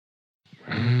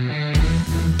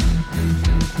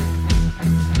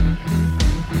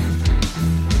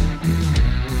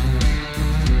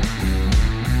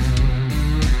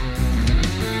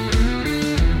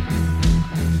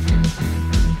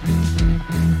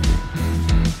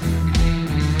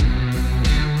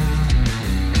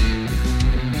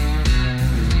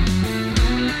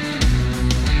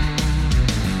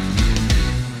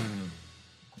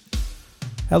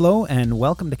Hello and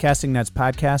welcome to Casting Nets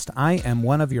Podcast. I am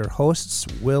one of your hosts,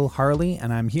 Will Harley,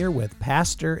 and I'm here with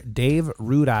Pastor Dave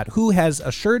Rudott, who has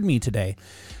assured me today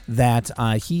that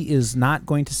he is not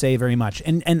going to say very much.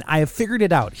 And I have figured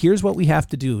it out. Here's what we have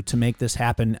to do to make this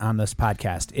happen on this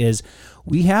podcast is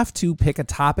we have to pick a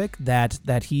topic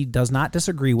that he does not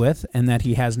disagree with and that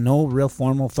he has no real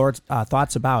formal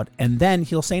thoughts about, and then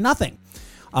he'll say nothing.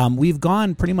 We've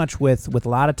gone pretty much with a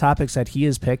lot of topics that he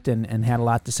has picked and had a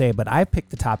lot to say, but I picked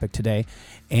the topic today,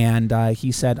 and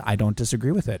he said, I don't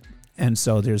disagree with it. And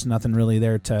so there's nothing really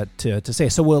there to say.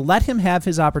 So we'll let him have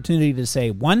his opportunity to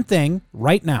say one thing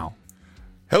right now.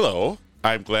 Hello.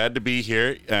 I'm glad to be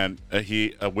here, and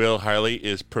Will Harley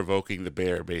is provoking the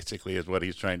bear, basically, is what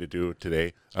he's trying to do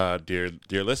today, dear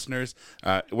listeners.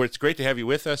 It's great to have you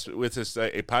with us with this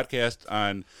a podcast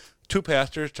on two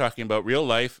pastors talking about real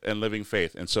life and living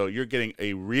faith. And so you're getting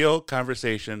a real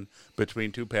conversation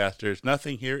between two pastors.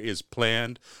 Nothing here is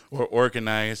planned or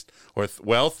organized or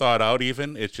well thought out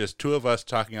even. It's just two of us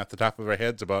talking off the top of our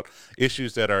heads about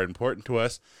issues that are important to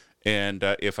us. And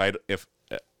if I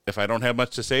don't have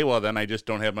much to say, well, then I just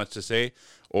don't have much to say.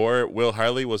 Or Will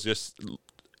Harley will just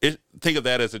think of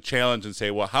that as a challenge and say,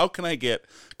 well, how can I get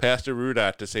Pastor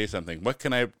Rudott to say something?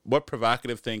 What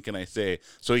provocative thing can I say?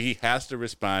 So he has to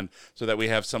respond so that we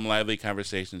have some lively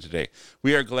conversation today.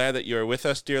 We are glad that you're with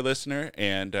us, dear listener,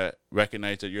 and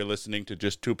recognize that you're listening to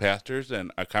just two pastors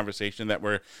and a conversation that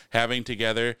we're having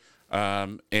together,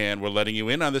 and we're letting you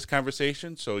in on this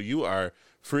conversation. So you are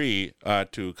free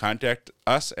to contact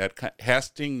us at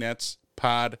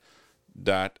castingnetspod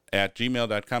at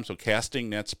gmail.com. So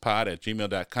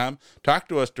castingnetspod@gmail.com. Talk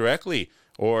to us directly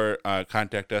or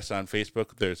contact us on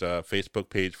Facebook. There's a Facebook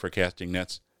page for Casting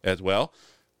Nets as well.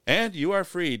 And you are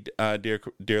free, dear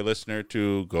listener,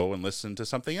 to go and listen to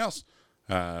something else.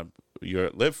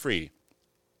 Live free.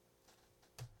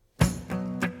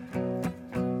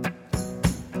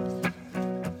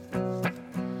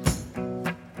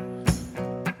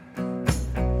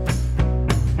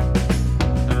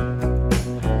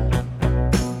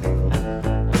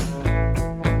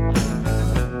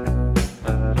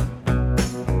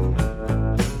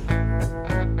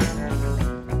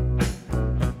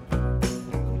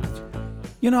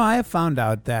 You know, I have found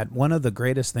out that one of the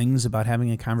greatest things about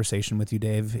having a conversation with you,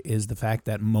 Dave, is the fact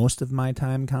that most of my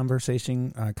time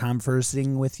conversing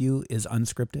with you is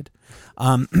unscripted.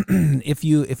 If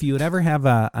you would ever have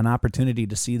an opportunity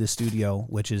to see the studio,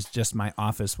 which is just my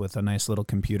office with a nice little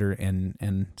computer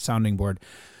and sounding board,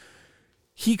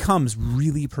 he comes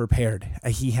really prepared.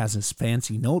 He has his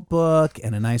fancy notebook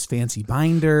and a nice fancy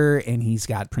binder, and he's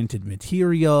got printed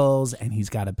materials, and he's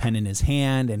got a pen in his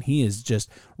hand, and he is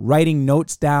just writing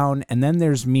notes down. And then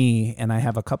there's me, and I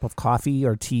have a cup of coffee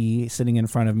or tea sitting in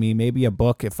front of me, maybe a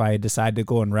book if I decide to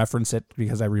go and reference it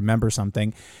because I remember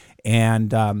something.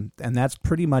 And that's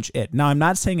pretty much it. Now, I'm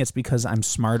not saying it's because I'm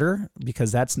smarter,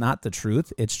 because that's not the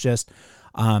truth. It's just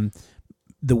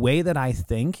the way that I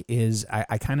think is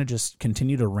I kind of just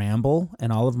continue to ramble,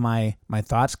 and all of my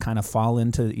thoughts kind of fall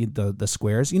into the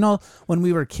squares. You know, when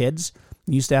we were kids,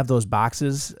 you used to have those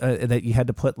boxes that you had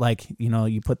to put, like, you know,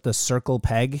 you put the circle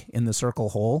peg in the circle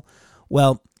hole.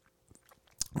 Well,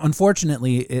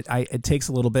 unfortunately, it takes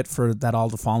a little bit for that all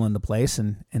to fall into place,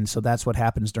 and so that's what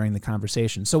happens during the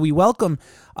conversation. So we welcome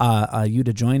you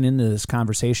to join into this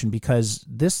conversation, because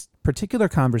this particular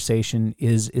conversation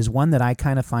is one that I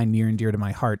kind of find near and dear to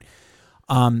my heart.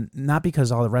 Not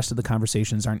because all the rest of the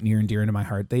conversations aren't near and dear to my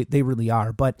heart. They really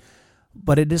are, but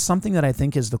it is something that I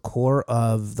think is the core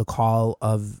of the call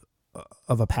of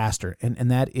a pastor, and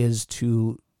that is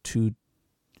to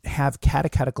have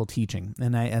catechetical teaching.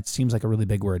 And it seems like a really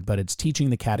big word, but it's teaching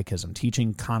the catechism,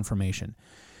 teaching confirmation.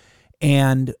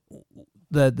 And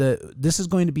this is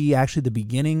going to be actually the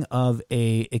beginning of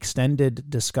a extended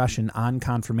discussion on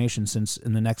confirmation, since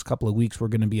in the next couple of weeks we're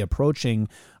going to be approaching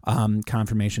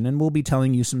confirmation, and we'll be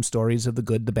telling you some stories of the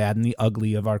good, the bad, and the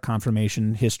ugly of our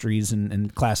confirmation histories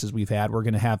and classes we've had. We're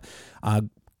going to have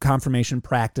confirmation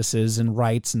practices and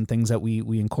rites and things that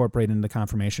we incorporate into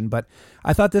confirmation. But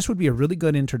I thought this would be a really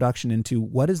good introduction into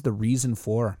what is the reason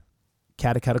for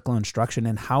catechetical instruction,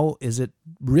 and how is it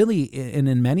really, and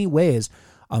in many ways,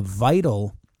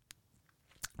 vital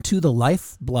to the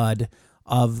lifeblood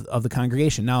of the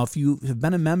congregation. Now, if you have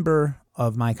been a member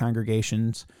of my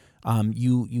congregations,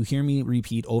 you hear me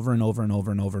repeat over and over and over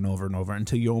and over and over and over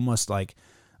until you're almost like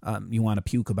you want to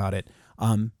puke about it,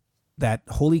 that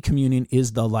Holy Communion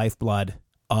is the lifeblood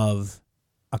of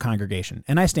a congregation.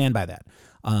 And I stand by that.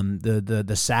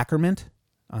 The sacrament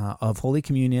of Holy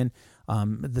Communion,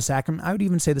 the sacrament, I would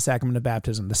even say the sacrament of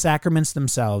baptism, the sacraments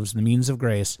themselves, the means of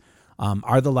grace,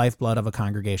 are the lifeblood of a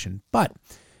congregation. But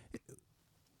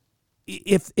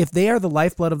if they are the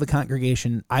lifeblood of the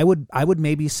congregation, I would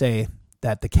maybe say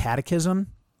that the catechism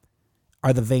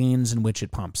are the veins in which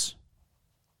it pumps.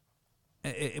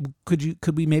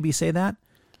 Could we maybe say that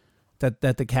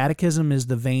the catechism is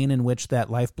the vein in which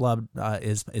that lifeblood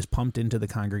is pumped into the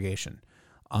congregation?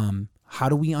 How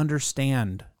do we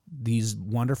understand these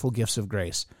wonderful gifts of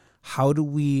grace? How do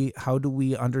we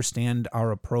understand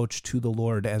our approach to the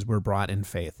Lord as we're brought in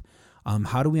faith?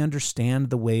 How do we understand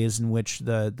the ways in which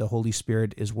the Holy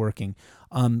Spirit is working?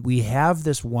 We have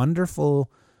this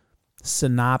wonderful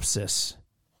synopsis,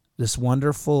 this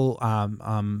wonderful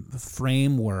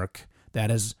framework that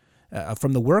is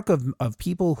from the work of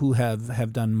people who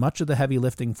have done much of the heavy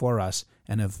lifting for us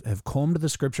and have combed the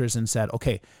scriptures and said,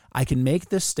 okay, I can make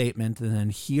this statement, and then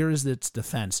here's its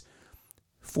defense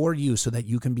for you so that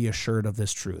you can be assured of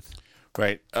this truth.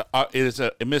 Right. It is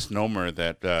a misnomer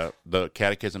that the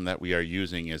catechism that we are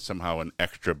using is somehow an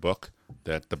extra book,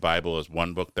 that the Bible is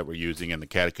one book that we're using and the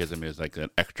catechism is like an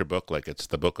extra book, like it's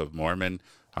the Book of Mormon,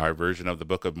 our version of the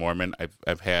Book of Mormon.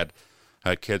 I've had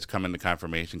kids come into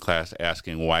confirmation class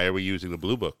asking, why are we using the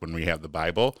blue book when we have the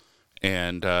Bible?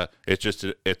 And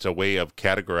it's a way of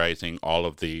categorizing all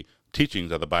of the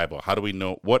teachings of the Bible. How do we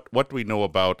know, what do we know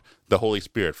about the Holy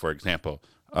Spirit, for example?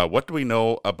 What do we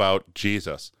know about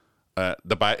Jesus?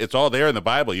 It's all there in the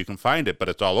Bible. You can find it, but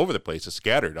it's all over the place. It's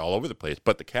scattered all over the place.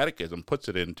 But the Catechism puts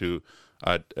it into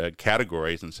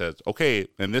categories and says, okay,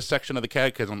 in this section of the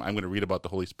Catechism, I'm going to read about the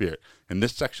Holy Spirit. In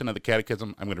this section of the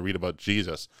Catechism, I'm going to read about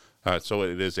Jesus. So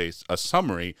it is a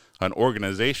summary, an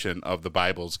organization of the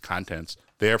Bible's contents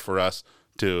there for us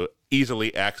to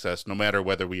easily access, no matter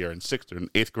whether we are in 6th or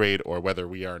 8th grade or whether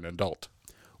we are an adult.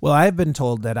 Well, I've been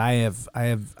told that I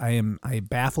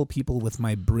baffle people with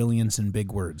my brilliance in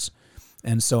big words.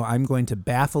 And so I'm going to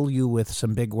baffle you with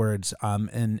some big words,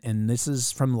 and this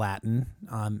is from Latin.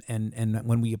 And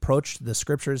when we approach the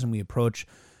scriptures and we approach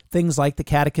things like the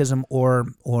Catechism or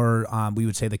we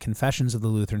would say the Confessions of the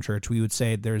Lutheran Church, we would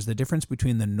say there's the difference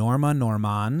between the Norma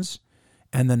Normans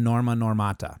and the Norma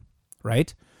Normata,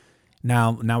 right?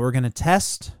 Now we're going to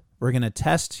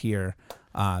test here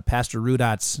Pastor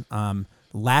Rudot's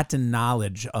Latin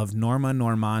knowledge of Norma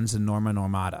Normans and Norma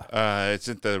Normata.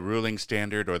 Isn't the ruling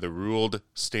standard or the ruled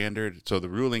standard? So the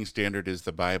ruling standard is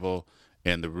the Bible,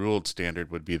 and the ruled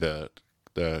standard would be the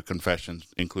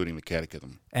confessions, including the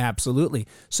Catechism. Absolutely.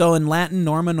 So in Latin,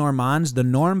 Norma Normans, the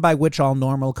norm by which all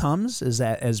normal comes, is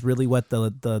that as really what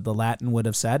the Latin would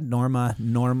have said. Norma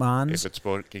Normans. If it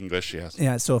spoke English, yes.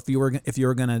 Yeah. So if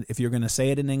you're gonna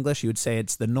say it in English, you would say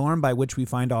it's the norm by which we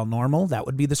find all normal. That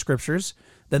would be the scriptures.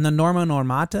 Then the Norma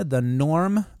Normata, the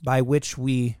norm by which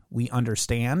we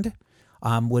understand,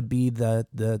 would be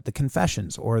the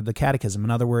confessions or the Catechism. In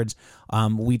other words,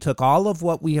 we took all of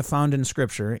what we have found in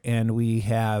Scripture and we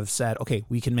have said, okay,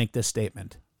 we can make this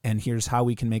statement, and here's how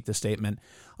we can make the statement.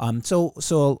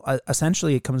 So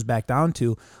essentially, it comes back down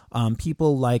to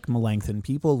people like Melanchthon,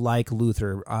 people like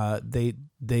Luther. They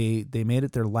made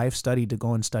it their life study to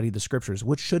go and study the Scriptures,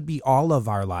 which should be all of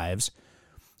our lives.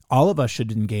 All of us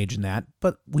should engage in that,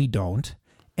 but we don't.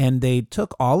 And they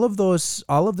took all of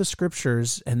the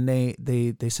scriptures and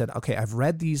they said, okay, I've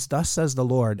read these, thus says the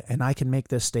Lord, and I can make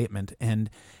this statement. And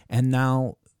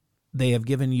now they have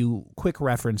given you quick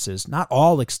references, not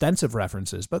all extensive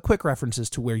references, but quick references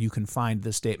to where you can find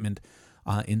this statement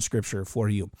in Scripture for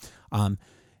you. And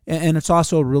it's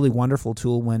also a really wonderful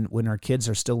tool when our kids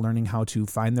are still learning how to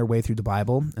find their way through the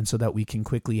Bible, and so that we can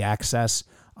quickly access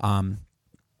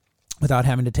without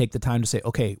having to take the time to say,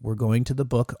 okay, we're going to the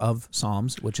book of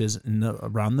Psalms, which is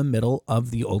around the middle of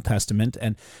the Old Testament,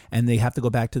 and they have to go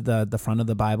back to the front of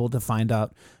the Bible to find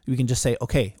out. You can just say,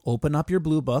 okay, open up your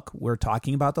blue book. We're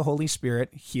talking about the Holy Spirit.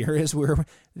 Here is where,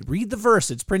 read the verse.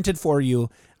 It's printed for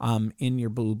you in your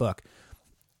blue book.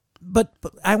 But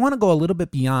I want to go a little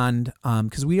bit beyond,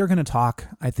 because we are going to talk,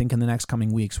 I think in the next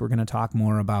coming weeks, we're going to talk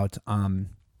more about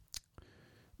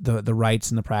the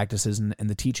rites and the practices and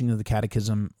the teaching of the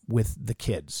Catechism with the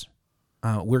kids.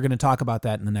 We're going to talk about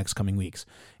that in the next coming weeks.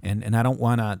 And I don't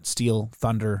want to steal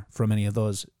thunder from any of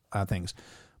those things.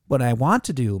 What I want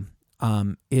to do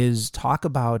is talk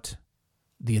about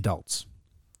the adults.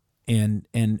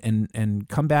 and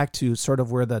come back to sort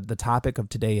of where the topic of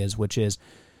today is, which is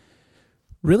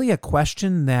really a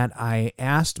question that I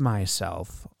asked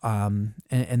myself, and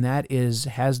that is,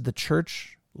 has the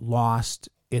church lost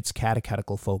its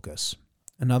catechetical focus?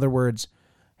 In other words,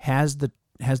 has the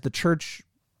church,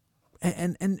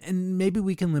 and maybe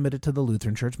we can limit it to the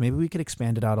Lutheran Church, maybe we could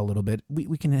expand it out a little bit.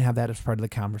 We can have that as part of the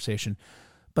conversation.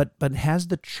 But has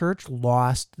the church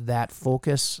lost that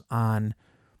focus on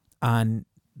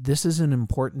this is an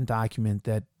important document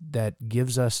that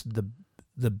gives us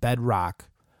the bedrock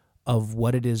of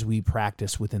what it is we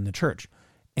practice within the church,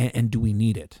 and do we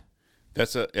need it?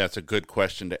 That's a good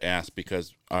question to ask,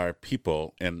 because our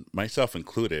people, and myself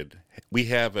included, we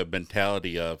have a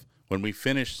mentality of when we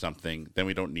finish something, then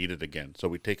we don't need it again. So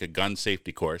we take a gun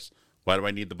safety course. Why do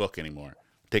I need the book anymore?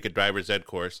 Take a driver's ed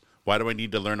course. Why do I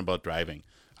need to learn about driving?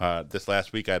 This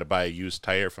last week I had to buy a used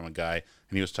tire from a guy,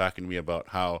 and he was talking to me about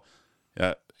how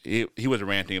he was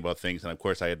ranting about things, and of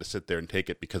course I had to sit there and take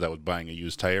it because I was buying a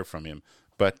used tire from him.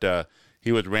 But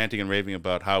he was ranting and raving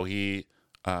about how he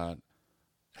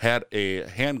had a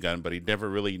handgun, but he never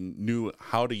really knew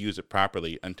how to use it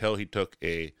properly until he took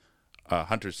a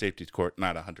hunter safety course,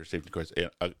 not a hunter safety course,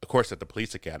 a course at the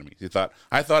police academy.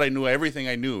 I thought I knew everything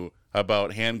I knew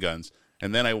about handguns,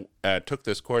 and then I took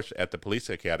this course at the police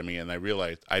academy, and I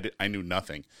realized I knew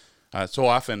nothing. So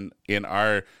often in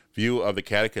our view of the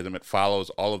catechism, it follows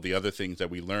all of the other things that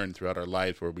we learn throughout our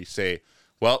lives, where we say,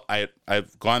 well,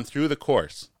 I've gone through the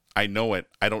course. I know it.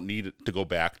 I don't need to go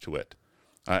back to it.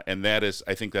 And that is,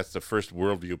 I think that's the first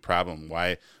worldview problem.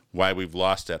 Why we've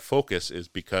lost that focus is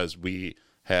because we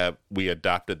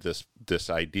adopted this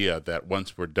idea that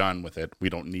once we're done with it, we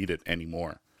don't need it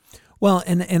anymore. Well,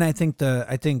 and I think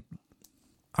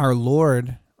our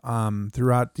Lord,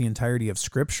 throughout the entirety of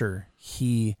Scripture,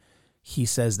 he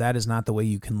says that is not the way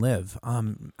you can live.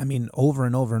 I mean, over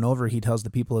and over and over, he tells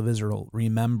the people of Israel,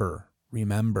 remember. I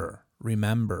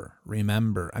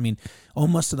mean,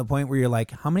 almost to the point where you're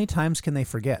like, how many times can they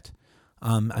forget?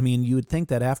 I mean, you would think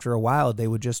that after a while they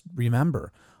would just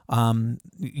remember.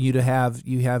 You have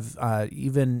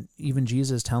even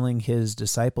Jesus telling his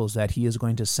disciples that he is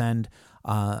going to send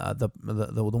the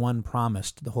one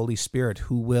promised, the Holy Spirit,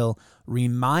 who will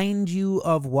remind you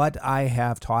of what I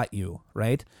have taught you.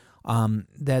 Right?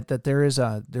 That there is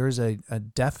a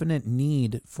definite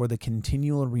need for the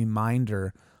continual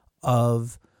reminder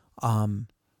of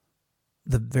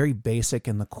the very basic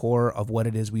and the core of what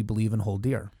it is we believe and hold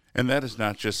dear. And that is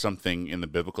not just something in the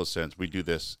biblical sense. We do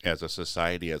this as a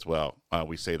society as well.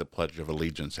 We say the Pledge of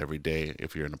Allegiance every day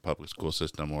if you're in a public school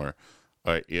system, or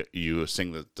you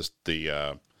sing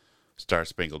the Star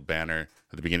Spangled Banner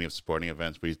at the beginning of sporting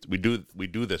events. We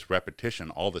do this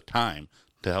repetition all the time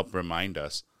to help remind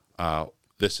us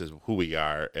this is who we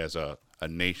are as a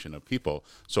nation of people.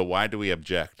 So why do we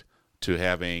object to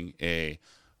having a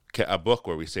book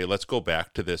where we say, let's go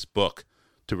back to this book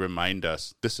to remind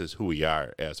us this is who we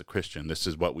are as a Christian. This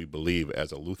is what we believe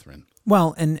as a Lutheran.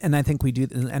 Well, and I think we do,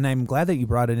 and I'm glad that you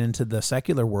brought it into the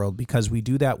secular world, because we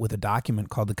do that with a document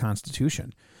called the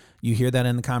Constitution. You hear that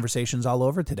in the conversations all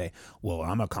over today. Well,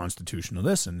 I'm a constitutional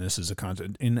this, and this is a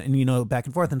and back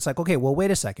and forth. And it's like, okay, well,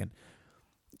 wait a second.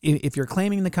 If you're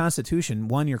claiming the Constitution,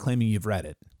 one, you're claiming you've read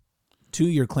it. Two,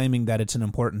 you're claiming that it's an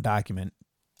important document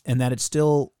and that it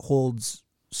still holds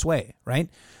sway, right?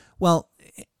 Well,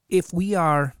 if we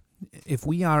are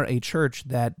a church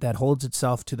that holds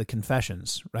itself to the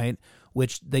confessions, right,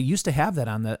 which they used to have that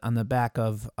on the back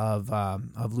of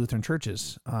Lutheran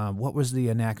churches. What was the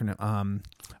acronym?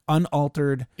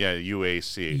 Unaltered. Yeah,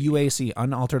 UAC. UAC,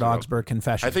 Unaltered Augsburg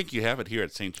Confession. I think you have it here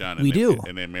at St. John. We do.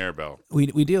 And in Maribel. We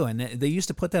do, and they used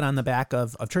to put that on the back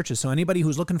of churches. So anybody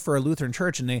who's looking for a Lutheran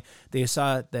church and they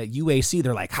saw that UAC,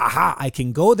 they're like, ha, I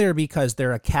can go there because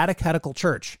they're a catechetical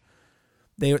church.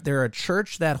 They're a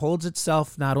church that holds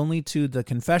itself not only to the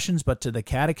confessions but to the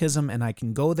catechism, and I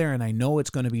can go there and I know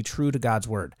it's going to be true to God's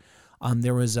word.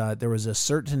 There was a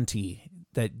certainty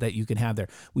that you can have there.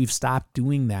 We've stopped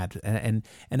doing that, and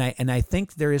I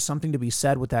think there is something to be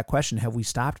said with that question. Have we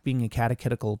stopped being a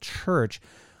catechetical church?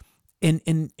 And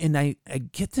I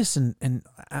get this, and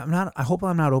I hope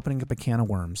I'm not opening up a can of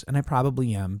worms, and I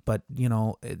probably am. But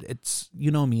it's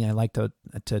me. I like to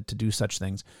do such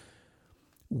things.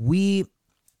 We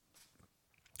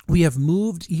have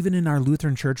moved, even in our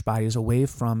Lutheran church bodies, away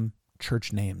from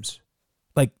church names.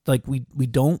 Like we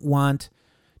don't want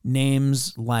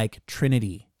names like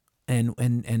Trinity, and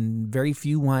very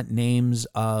few want names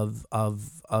of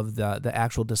the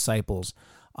actual disciples.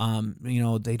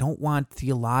 They don't want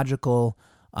theological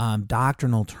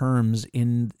doctrinal terms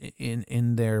in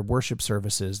their worship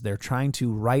services. They're trying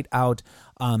to write out,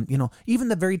 even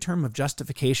the very term of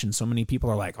justification. So many people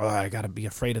are like, oh, I got to be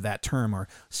afraid of that term, or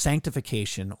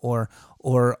sanctification, or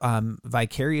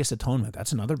vicarious atonement.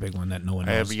 That's another big one that no one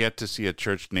knows. I have yet to see a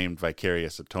church named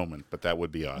Vicarious Atonement, but that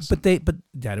would be awesome. But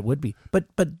it would be. But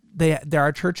there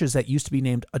are churches that used to be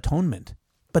named Atonement,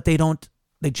 but they don't.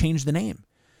 They changed the name,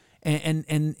 and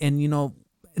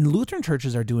Lutheran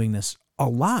churches are doing this a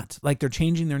lot. Like they're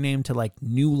changing their name to like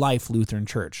New Life Lutheran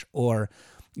Church, or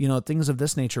things of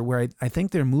this nature, where I think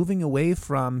they're moving away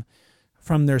from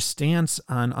their stance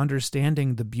on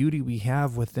understanding the beauty we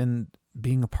have within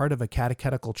being a part of a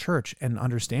catechetical church and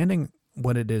understanding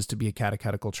what it is to be a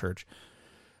catechetical church.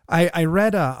 I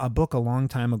read a book a long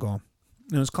time ago.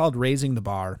 It was called Raising the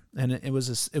Bar, and it was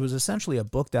essentially a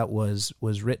book that was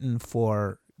written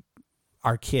for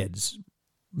our kids,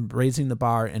 raising the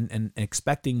bar and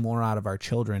expecting more out of our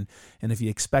children. And if you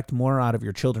expect more out of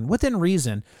your children, within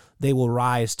reason, they will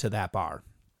rise to that bar,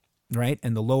 right?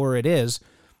 And the lower it is,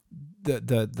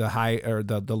 the high, or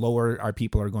the lower our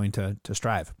people are going to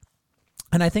strive.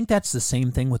 And I think that's the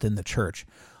same thing within the church.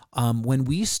 When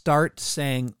we start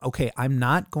saying, okay, I'm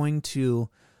not going to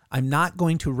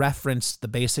reference the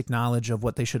basic knowledge of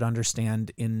what they should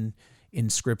understand in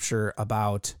Scripture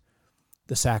about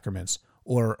the sacraments,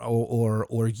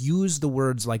 or use the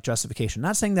words like justification.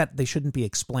 Not saying that they shouldn't be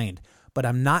explained, but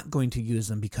I'm not going to use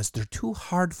them because they're too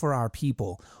hard for our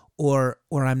people, or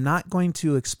I'm not going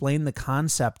to explain the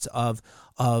concepts of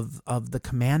the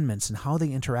commandments and how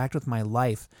they interact with my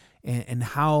life, and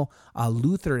how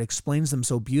Luther explains them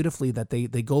so beautifully that they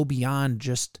go beyond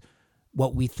just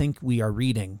what we think we are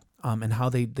reading, and how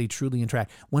they truly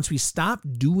interact. Once we stop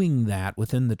doing that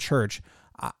within the church,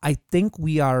 I think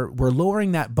we're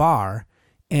lowering that bar,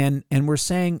 and we're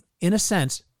saying, in a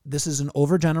sense, this is an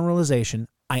overgeneralization.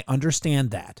 I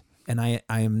understand that, and I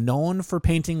am known for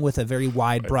painting with a very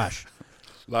wide brush.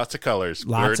 Lots of colors.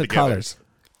 Lots of colors.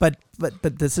 But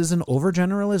this is an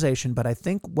overgeneralization. But I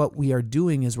think what we are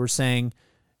doing is we're saying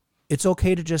it's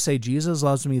okay to just say, Jesus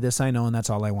loves me, this I know, and that's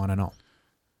all I want to know.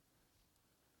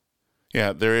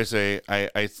 Yeah, there is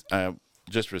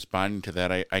just responding to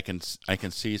that, I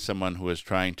can see someone who is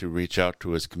trying to reach out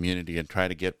to his community and try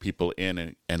to get people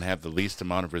in and have the least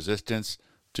amount of resistance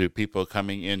to people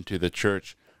coming into the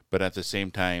church. But at the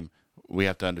same time, we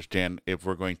have to understand, if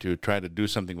we're going to try to do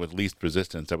something with least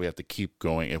resistance, that we have to keep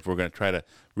going. If we're going to try to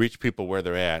reach people where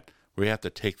they're at, we have to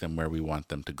take them where we want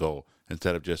them to go,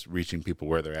 instead of just reaching people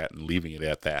where they're at and leaving it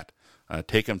at that.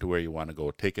 Take them to where you want to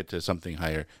go. Take it to something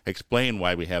higher. Explain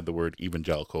why we have the word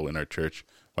evangelical in our church.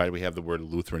 Why do we have the word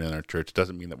Lutheran in our church? It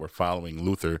doesn't mean that we're following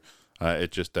Luther.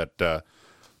 It's just that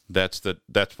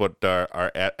that's what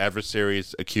our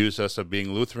adversaries accuse us of,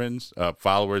 being Lutherans,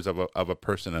 followers of a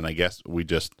person. And I guess we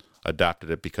just adopted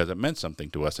it because it meant something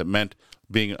to us. It meant,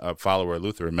 being a follower of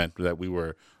Luther, it meant that we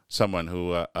were someone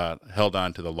who held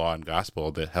on to the law and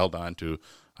gospel, that held on to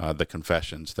the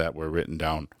confessions that were written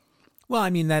down. Well, I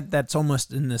mean, that's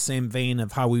almost in the same vein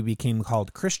of how we became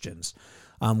called Christians.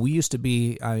 We used to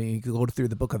be, you could go through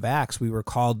the book of Acts, we were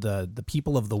called the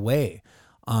people of the way.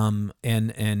 And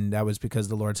that was because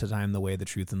the Lord says, I am the way, the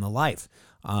truth, and the life.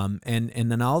 And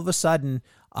then all of a sudden,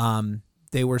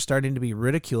 they were starting to be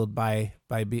ridiculed by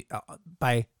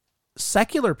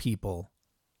secular people,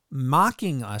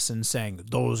 mocking us and saying,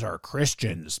 those are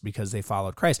Christians, because they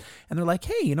followed Christ. And they're like,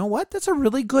 hey, you know what? That's a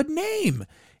really good name.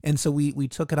 And so we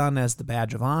took it on as the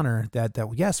badge of honor that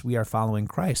yes, we are following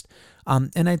Christ.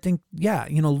 And I think,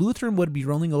 Lutheran would be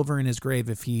rolling over in his grave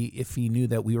if he knew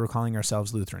that we were calling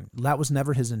ourselves Lutheran. That was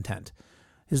never his intent.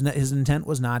 His intent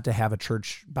was not to have a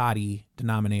church body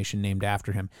denomination named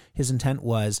after him. His intent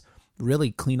was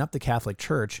really clean up the Catholic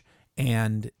Church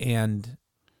and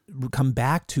come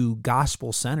back to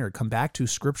gospel-centered, come back to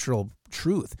scriptural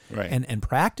truth, right, and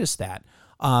practice that.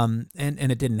 And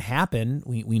it didn't happen.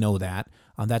 We know that.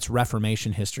 That's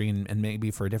Reformation history, and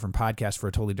maybe for a different podcast for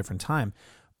a totally different time.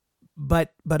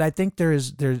 But I think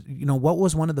there's what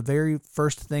was one of the very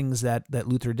first things that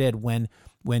Luther did when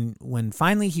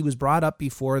finally he was brought up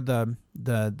before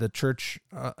the church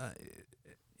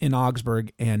in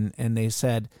Augsburg, and they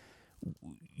said,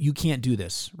 you can't do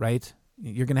this, right?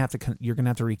 You're gonna have to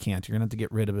recant. You're gonna have to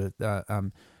get rid of it.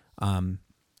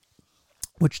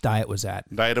 Which diet was that?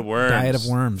 Diet of Worms. Diet of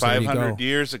Worms. 500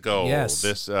 years ago. Yes.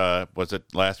 This was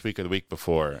it last week or the week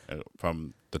before,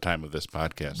 from the time of this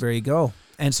podcast. There you go.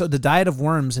 And so the Diet of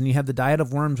Worms, and you have the Diet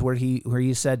of Worms where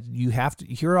he said, you have to,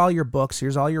 here are all your books,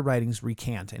 here's all your writings,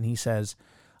 recant. And he says,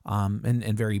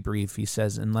 and very brief, he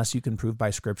says, unless you can prove by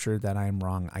Scripture that I am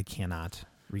wrong, I cannot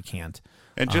recant.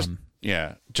 And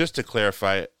Yeah, just to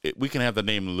clarify, we can have the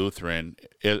name Lutheran.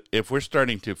 If we're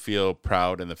starting to feel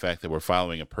proud in the fact that we're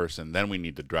following a person, then we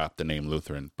need to drop the name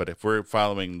Lutheran. But if we're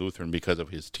following Lutheran because of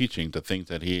his teaching, the things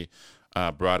that he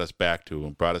brought us back to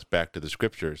and brought us back to the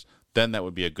scriptures, then that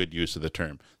would be a good use of the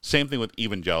term. Same thing with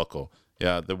evangelical.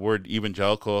 Yeah, the word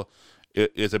evangelical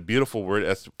is a beautiful word.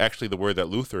 That's actually the word that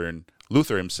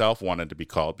Luther himself wanted to be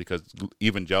called, because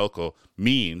evangelical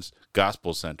means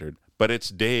gospel-centered. But its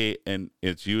day and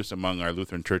its use among our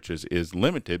Lutheran churches is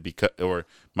limited, because, or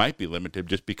might be limited,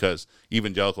 just because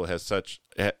evangelical has such,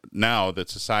 now that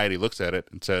society looks at it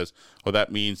and says, well,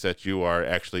 that means that you are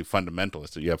actually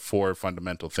fundamentalist, that you have 4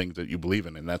 fundamental things that you believe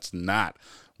in. And that's not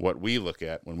what we look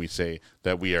at when we say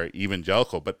that we are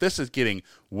evangelical. But this is getting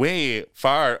way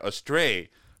far astray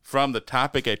from the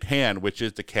topic at hand, which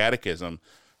is the catechism.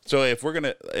 So if we're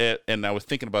going to, and I was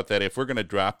thinking about that, if we're going to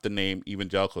drop the name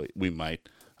evangelical, we might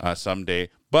someday,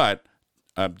 but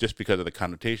just because of the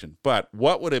connotation. But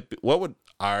what would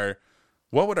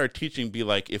our teaching be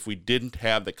like if we didn't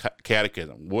have the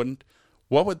catechism?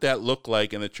 What would that look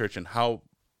like in the church, and how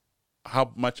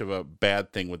much of a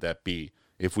bad thing would that be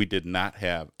if we did not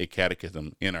have a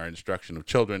catechism in our instruction of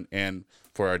children and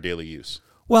for our daily use?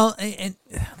 Well, and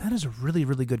that is a really,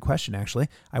 really good question, actually.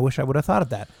 I wish I would have thought of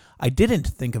that. I didn't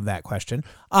think of that question.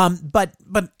 But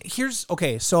here's,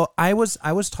 okay, so I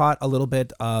was taught a little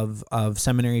bit of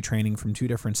seminary training from 2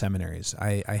 different seminaries.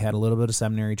 I had a little bit of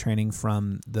seminary training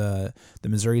from the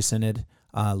Missouri Synod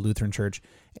Lutheran Church,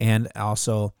 and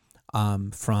also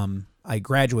I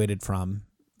graduated from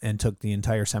and took the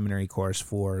entire seminary course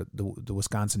for the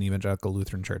Wisconsin Evangelical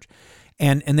Lutheran Church.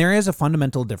 And there is a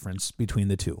fundamental difference between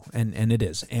the two, and it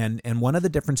is. And one of the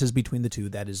differences between the two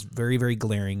that is very, very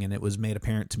glaring, and it was made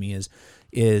apparent to me,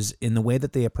 is in the way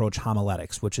that they approach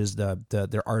homiletics, which is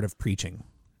their art of preaching.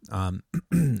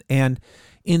 And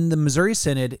in the Missouri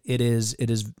Synod,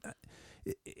 it's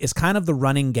kind of the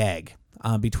running gag.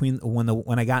 Between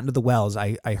when I got into the Wells,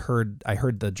 I heard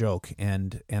the joke,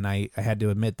 and I had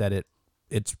to admit that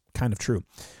it's kind of true.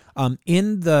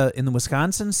 In the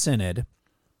Wisconsin Synod,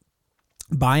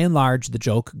 by and large, the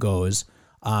joke goes,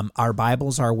 our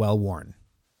Bibles are well worn.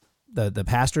 The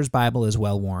pastor's Bible is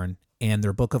well worn, and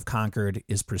their Book of Concord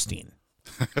is pristine.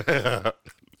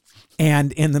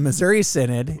 And in the Missouri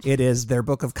Synod, it is their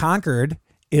Book of Concord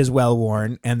is well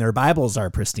worn, and their Bibles are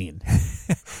pristine.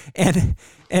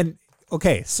 and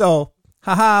okay, so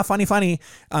funny.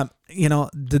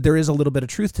 There is a little bit of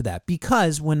truth to that,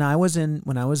 because when I was in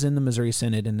the Missouri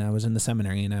Synod and I was in the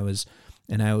seminary and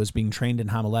I was being trained in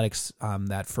homiletics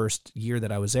that first year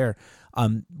that I was there,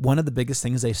 one of the biggest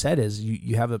things they said is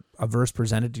you have a verse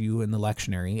presented to you in the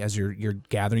lectionary as you're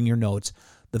gathering your notes.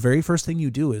 The very first thing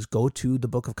you do is go to the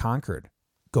Book of Concord,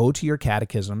 go to your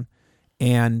catechism,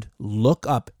 and look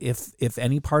up if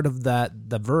any part of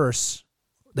the verse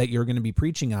that you're going to be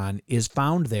preaching on is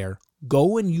found there.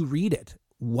 Go and you read it.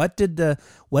 What did the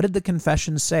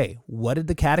confession say? What did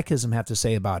the catechism have to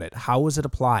say about it? How was it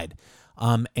applied?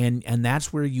 And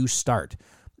that's where you start,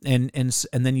 and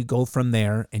then you go from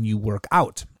there and you work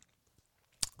out.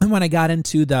 And when I got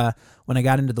into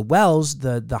the Wells,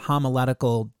 the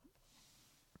homiletical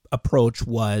approach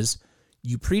was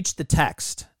you preach the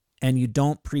text and you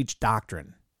don't preach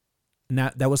doctrine. And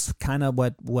that was kind of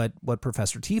what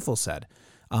Professor Tiefel said.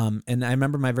 And I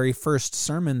remember my very first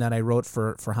sermon that I wrote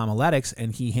for homiletics,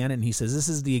 and he handed and he says, "This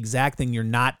is the exact thing you're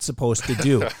not supposed to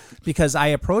do," because I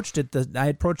approached it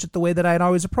the way that I had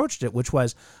always approached it, which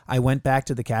was I went back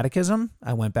to the catechism,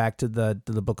 I went back to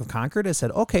the Book of Concord. I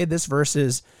said, okay, this verse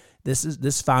is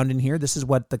this found in here. This is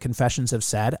what the confessions have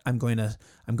said. I'm going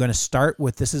to start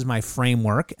with, this is my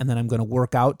framework, and then I'm going to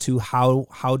work out to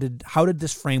how did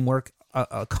this framework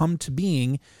come to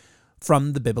being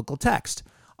from the biblical text.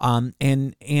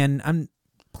 And I'm,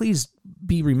 please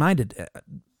be reminded,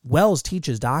 Wells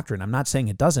teaches doctrine. I'm not saying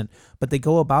it doesn't, but they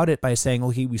go about it by saying,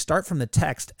 okay, we start from the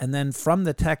text, and then from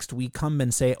the text we come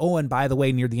and say, oh, and by the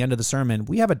way, near the end of the sermon,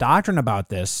 we have a doctrine about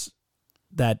this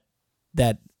that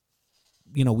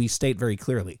we state very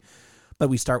clearly. But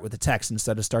we start with the text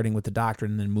instead of starting with the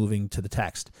doctrine and then moving to the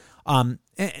text.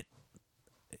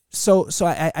 So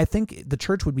I think the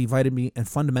church would be vitally and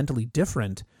fundamentally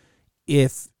different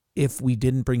if we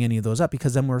didn't bring any of those up,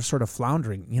 because then we're sort of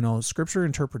floundering. Scripture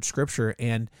interprets Scripture,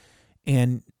 and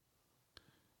if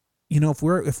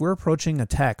we're approaching a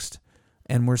text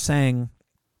and we're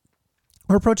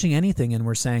approaching anything and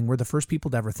we're saying we're the first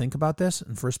people to ever think about this,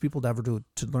 and first people to ever to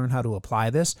learn how to apply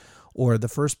this, or the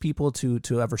first people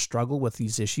to ever struggle with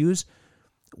these issues,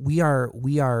 we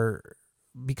are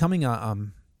becoming a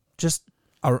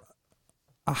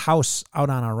house out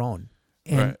on our own.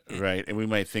 Right. And we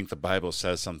might think the Bible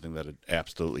says something that it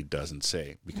absolutely doesn't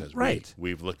say because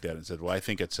we've looked at it and said, well, I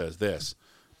think it says this.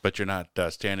 But you're not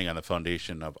standing on the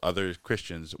foundation of other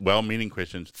Christians, well-meaning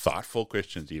Christians, thoughtful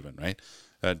Christians even, right?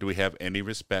 Do we have any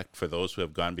respect for those who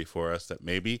have gone before us that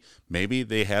maybe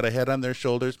they had a head on their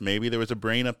shoulders, maybe there was a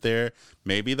brain up there,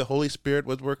 maybe the Holy Spirit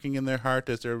was working in their heart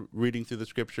as they're reading through the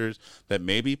Scriptures, that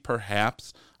maybe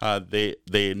perhaps they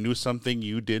knew something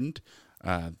you didn't?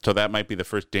 So that might be the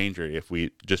first danger if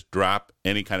we just drop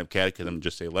any kind of catechism and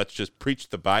just say, let's just preach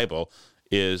the Bible,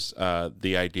 is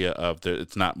the idea of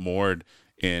it's not moored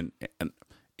in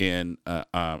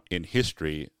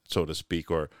history, so to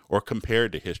speak, or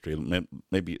compared to history.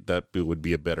 Maybe that would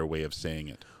be a better way of saying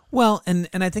it. Well, and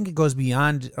I think it goes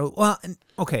beyond.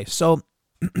 Okay, so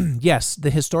yes, the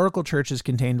historical church is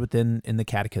contained within the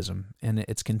catechism, and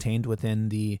it's contained within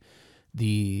the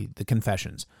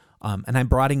confessions. And I'm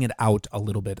broadening it out a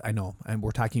little bit. I know, and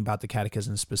we're talking about the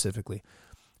catechism specifically.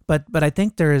 But I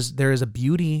think there is a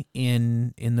beauty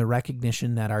in the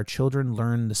recognition that our children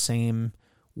learn the same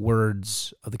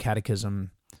words of the catechism,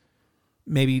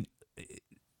 maybe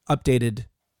updated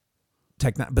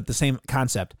but the same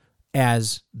concept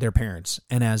as their parents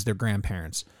and as their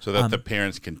grandparents. So that the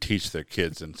parents can teach their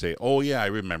kids and say, oh yeah, I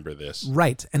remember this.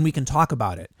 Right. And we can talk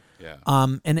about it. Yeah.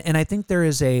 And I think there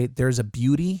is a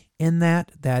beauty in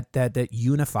that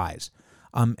unifies.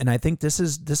 And I think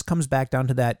this comes back down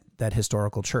to that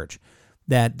historical church,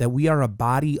 that we are a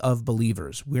body of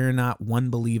believers. We're not one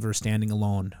believer standing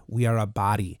alone. We are a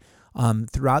body.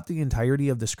 Throughout the entirety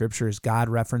of the Scriptures, God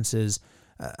references.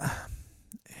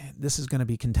 This is going to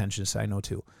be contentious, I know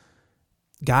too.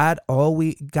 God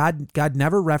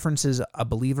never references a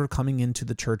believer coming into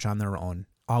the church on their own.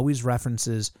 Always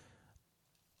references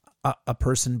a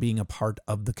person being a part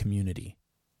of the community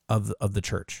of the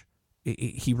church.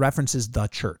 He references the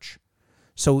church.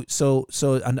 So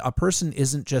a person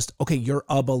isn't just, okay, you're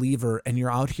a believer and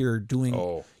you're out here doing.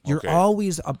 Oh, okay.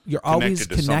 You're always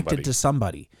connected to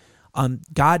somebody.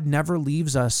 God never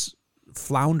leaves us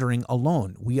floundering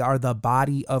alone. We are the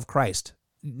body of Christ.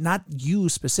 Not you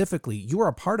specifically. You are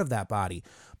a part of that body.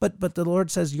 But the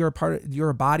Lord says you're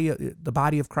a body, the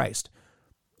body of Christ.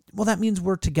 Well, that means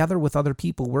we're together with other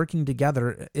people, working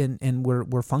together, and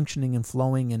we're functioning and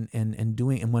flowing and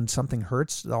doing. And when something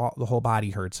hurts, the whole body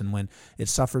hurts, and when it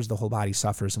suffers, the whole body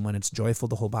suffers, and when it's joyful,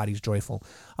 the whole body's joyful.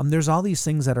 There's all these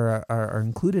things that are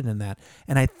included in that,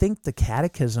 and I think the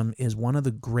Catechism is one of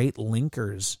the great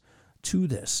linkers to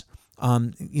this.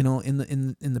 In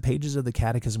the pages of the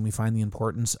Catechism, we find the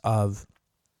importance of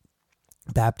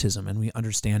baptism, and we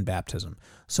understand baptism.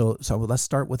 So let's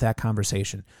start with that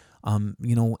conversation.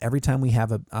 Every time we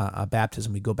have a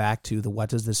baptism, we go back to what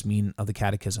does this mean of the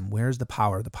Catechism? Where's the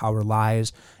power? The power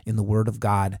lies in the Word of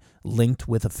God, linked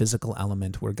with a physical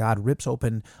element, where God rips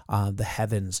open the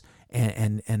heavens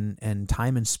and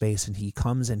time and space, and He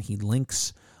comes and He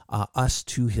links us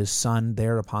to His Son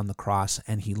there upon the cross,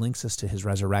 and He links us to His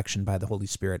resurrection by the Holy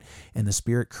Spirit, and the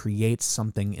Spirit creates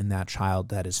something in that child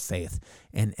that is faith,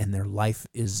 and their life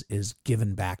is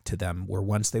given back to them, where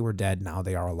once they were dead, now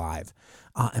they are alive.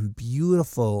 And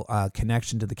beautiful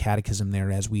connection to the Catechism there,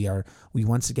 as we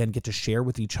once again get to share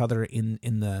with each other in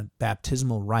the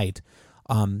baptismal rite.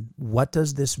 What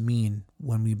does this mean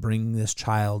when we bring this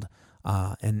child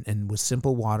and with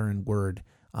simple water and word,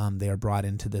 they are brought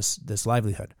into this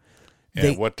livelihood?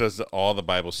 And what does all the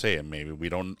Bible say? And maybe we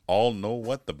don't all know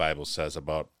what the Bible says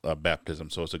about baptism,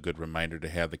 so it's a good reminder to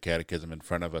have the Catechism in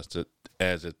front of us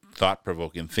as a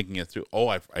thought-provoking, thinking it through. Oh,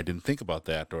 I didn't think about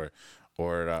that, or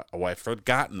I've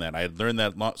forgotten that. I had learned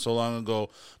that so long ago,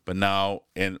 but now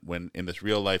in this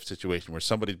real life situation where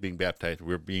somebody's being baptized,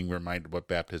 we're being reminded what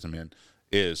baptism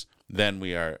is. Then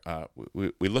we are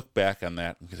we look back on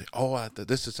that and we say, oh,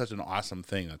 this is such an awesome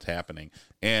thing that's happening,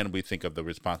 and we think of the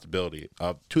responsibility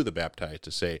to the baptized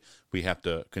to say we have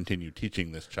to continue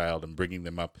teaching this child and bringing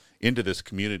them up into this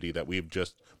community that we've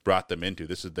just brought them into.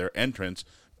 This is their entrance.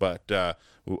 But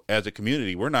as a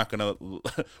community, we're not gonna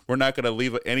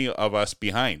leave any of us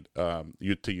behind. To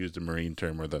use the Marine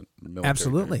term or the military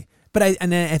absolutely. term. But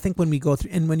I think when we go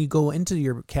through and when you go into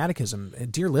your catechism,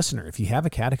 dear listener, if you have a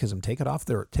catechism, take it off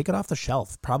the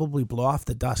shelf. Probably blow off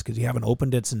the dust because you haven't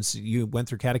opened it since you went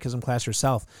through catechism class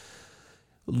yourself.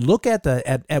 Look at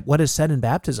what is said in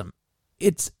baptism.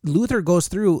 Luther goes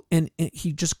through and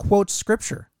he just quotes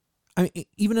scripture. I mean,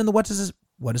 even in the what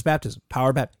is baptism? Power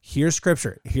of baptism. Here's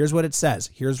scripture. Here's what it says.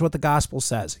 Here's what the gospel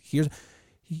says.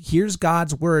 Here's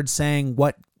God's word saying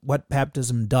what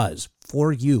baptism does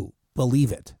for you.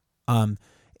 Believe it.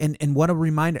 And what a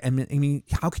reminder. I mean,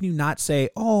 how can you not say,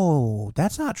 oh,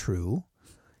 that's not true?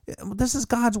 This is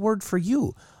God's word for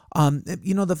you.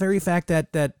 The very fact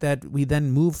that we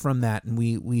then move from that and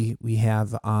we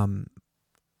have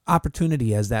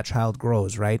opportunity as that child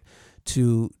grows, right?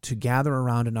 To gather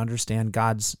around and understand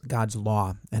God's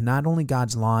law, and not only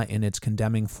God's law in its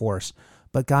condemning force,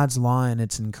 but God's law and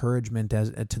its encouragement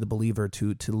to the believer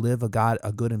to live a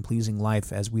good and pleasing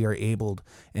life as we are abled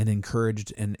and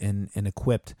encouraged and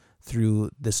equipped through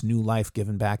this new life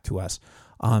given back to us.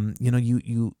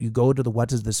 You go to the what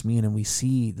does this mean, and we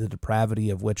see the depravity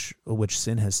of which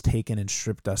sin has taken and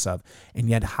stripped us of, and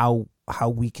yet how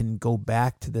we can go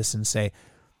back to this and say,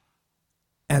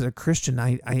 as a Christian,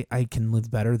 I can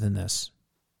live better than this.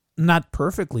 Not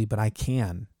perfectly, but I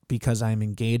can, because I'm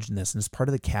engaged in this, and it's part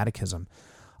of the catechism.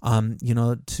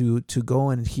 To go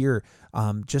and hear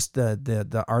just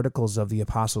the articles of the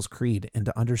Apostles' Creed, and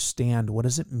to understand, what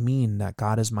does it mean that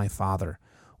God is my Father?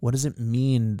 What does it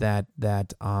mean that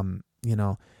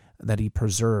He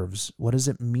preserves? What does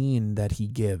it mean that He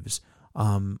gives?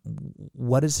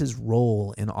 What is His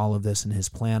role in all of this, in His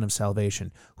plan of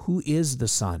salvation? Who is the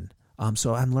Son?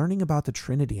 So I'm learning about the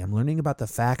Trinity. I'm learning about the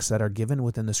facts that are given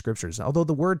within the Scriptures. Although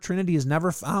the word Trinity is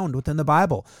never found within the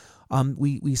Bible,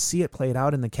 we see it played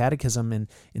out in the Catechism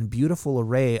in beautiful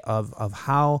array of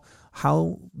how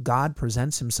God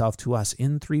presents Himself to us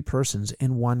in three persons,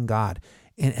 in one God.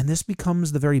 And this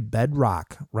becomes the very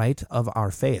bedrock, right, of our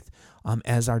faith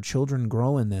as our children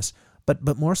grow in this.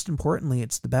 But most importantly,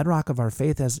 it's the bedrock of our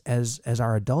faith as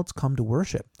our adults come to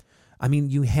worship. I mean,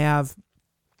 you have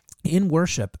in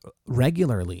worship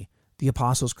regularly the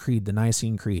Apostles' Creed, the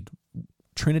Nicene Creed,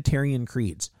 Trinitarian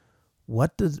creeds.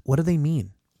 What do they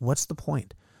mean? What's the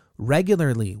point?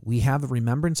 Regularly, we have a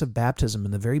remembrance of baptism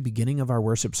in the very beginning of our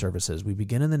worship services. We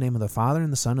begin in the name of the Father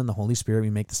and the Son and the Holy Spirit.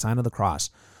 We make the sign of the cross.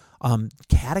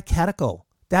 Catechetical.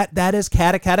 That is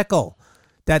catechetical.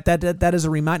 That is a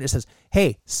reminder. It says,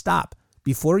 hey, stop.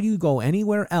 Before you go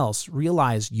anywhere else,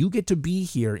 realize you get to be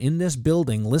here in this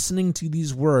building listening to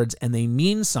these words, and they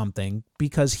mean something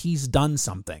because He's done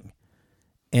something.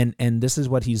 And this is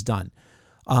what He's done.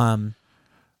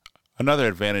 Another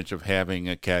advantage of having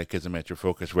a catechism at your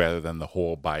focus rather than the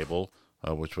whole Bible,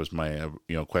 which was my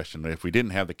question. If we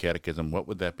didn't have the catechism, what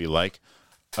would that be like?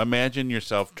 Imagine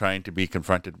yourself trying to be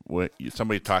confronted with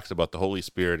somebody talks about the Holy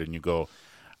Spirit, and you go,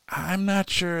 I'm not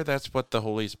sure that's what the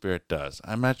Holy Spirit does.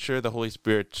 I'm not sure the Holy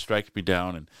Spirit strikes me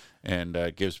down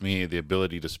and gives me the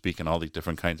ability to speak in all these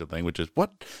different kinds of languages.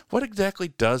 What exactly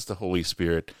does the Holy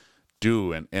Spirit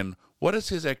do, and what is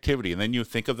His activity? And then you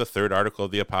think of the third article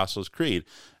of the Apostles' Creed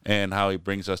and how He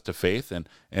brings us to faith,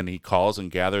 and He calls and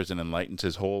gathers and enlightens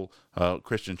His whole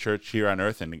Christian church here on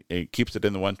earth, and He keeps it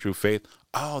in the one true faith.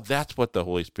 Oh, that's what the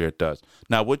Holy Spirit does.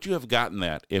 Now, would you have gotten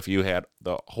that if you had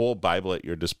the whole Bible at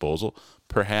your disposal?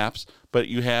 Perhaps, but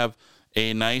you have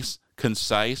a nice,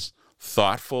 concise,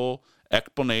 thoughtful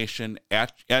explanation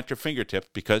at your fingertips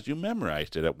because you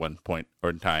memorized it at one point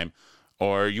or in time,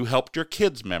 or you helped your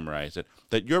kids memorize it,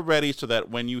 that you're ready so that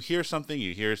when you hear something,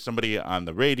 you hear somebody on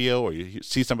the radio, or you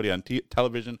see somebody on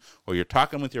television, or you're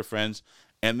talking with your friends,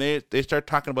 and they start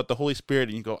talking about the Holy Spirit,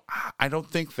 and you go, I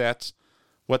don't think that's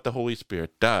what the Holy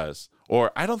Spirit does,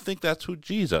 or I don't think that's who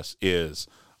Jesus is,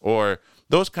 or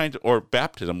those kinds of, or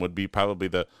baptism would be probably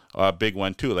the big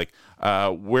one too. Like,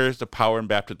 where's the power in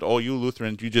baptism? Oh, you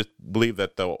Lutherans, you just believe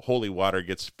that the holy water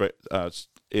gets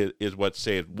is what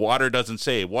saves. Water doesn't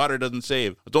save. Water doesn't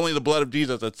save. It's only the blood of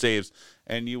Jesus that saves.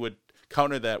 And you would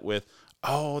counter that with,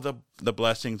 the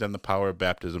blessings and the power of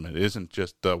baptism. It isn't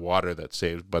just the water that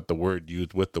saves, but the word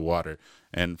used with the water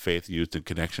and faith used in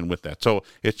connection with that. So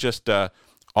it's just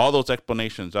all those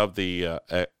explanations of the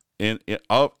in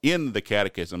the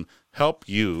Catechism help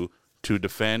you to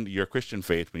defend your Christian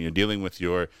faith when you're dealing with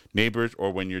your neighbors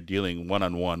or when you're dealing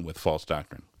one-on-one with false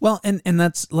doctrine. Well, and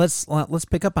let's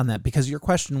pick up on that, because your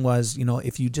question was,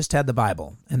 if you just had the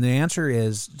Bible, and the answer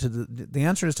is to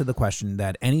the question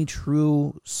that any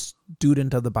true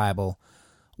student of the Bible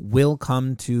will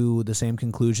come to the same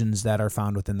conclusions that are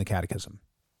found within the Catechism.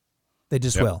 They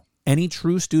just will. Any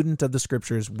true student of the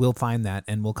Scriptures will find that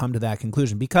and will come to that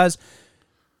conclusion because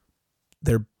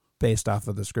they're based off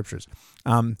of the Scriptures.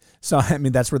 So, I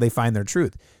mean, that's where they find their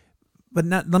truth. But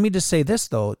let me just say this,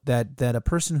 though, that a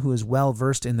person who is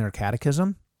well-versed in their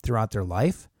catechism throughout their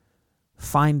life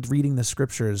find reading the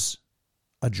Scriptures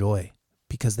a joy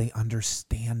because they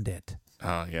understand it.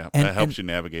 Oh, yeah. That helps you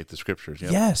navigate the Scriptures.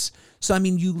 Yep. Yes. So, I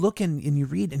mean, you look and you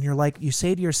read and you're like, you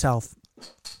say to yourself,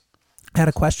 I had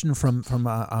a question from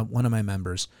one of my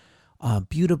members.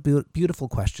 Beautiful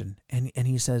question. And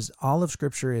he says, all of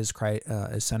Scripture is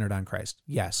centered on Christ.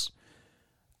 Yes.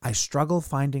 I struggle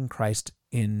finding Christ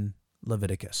in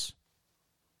Leviticus.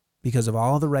 because of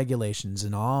all the regulations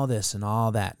and all this and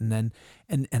all that. And then,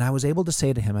 and I was able to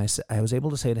say to him, I was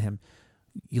able to say to him,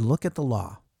 you look at the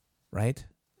law, right?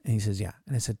 And he says, yeah.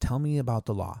 And I said, tell me about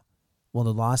the law. Well,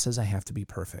 the law says I have to be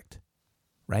perfect,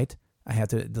 right? I have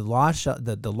to, the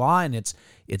law in its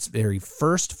very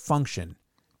first function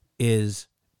is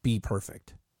be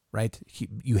perfect, right?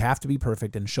 You have to be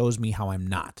perfect, and shows me how I'm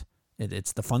not.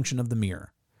 It's the function of the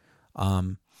mirror.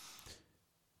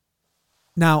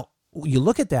 Now, you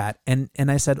look at that, and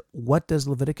I said, what does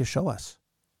Leviticus show us?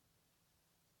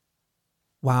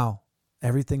 Wow,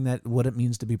 everything what it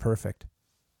means to be perfect.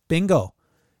 Bingo.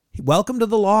 Welcome to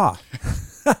the law.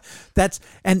 That's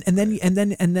and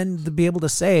then to be able to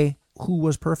say who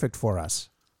was perfect for us.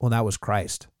 Well, that was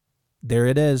Christ. There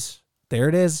it is.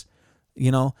 And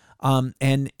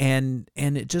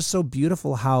it's just so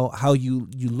beautiful how you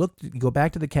go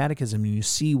back to the catechism and you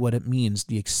see what it means,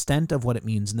 the extent of what it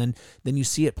means, and then you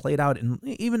see it played out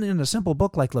even in a simple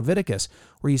book like Leviticus,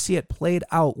 where you see it played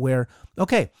out where,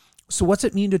 okay, so what's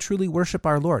it mean to truly worship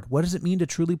our Lord? What does it mean to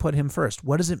truly put him first?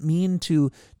 What does it mean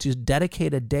to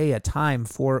dedicate a day, a time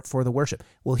for the worship?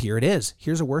 Well, here it is.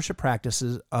 Here's a worship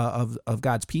practices of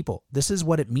God's people. This is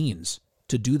what it means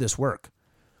to do this work.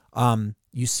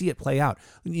 You see it play out.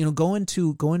 Go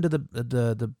into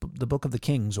the book of the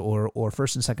Kings or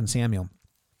 1st and 2nd Samuel,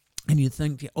 and you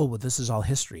think, oh, well, this is all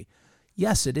history.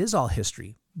 Yes, it is all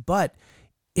history, but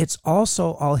it's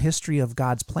also all history of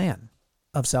God's plan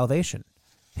of salvation,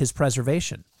 his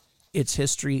preservation. It's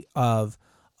history of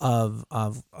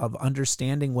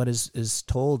understanding what is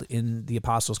told in the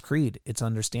Apostles' Creed. It's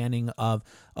understanding of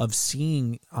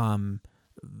seeing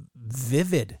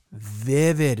vivid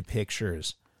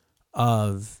pictures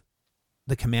of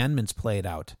the commandments played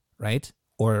out, right?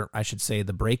 Or I should say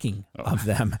the breaking of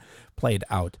them played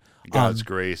out. God's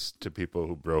grace to people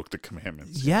who broke the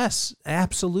commandments. Yes,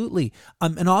 absolutely.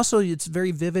 And also it's a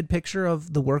very vivid picture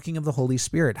of the working of the Holy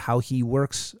Spirit, how he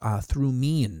works through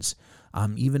means,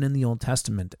 even in the Old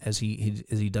Testament as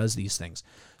he does these things.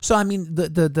 So, I mean,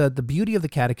 the beauty of the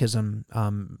catechism,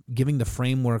 giving the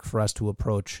framework for us to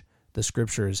approach the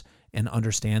scriptures and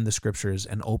understand the scriptures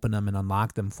and open them and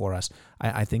unlock them for us,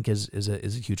 I think is a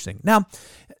huge thing. Now,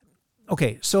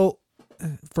 okay, so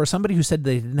for somebody who said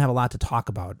they didn't have a lot to talk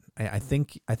about, I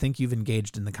think you've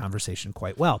engaged in the conversation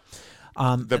quite well.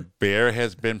 The bear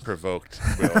has been provoked,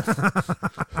 Will.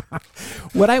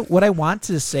 What I want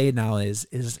to say now is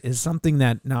something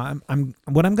that now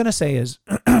what I'm going to say is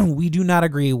we do not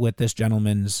agree with this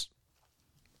gentleman's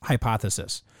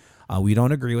hypothesis. We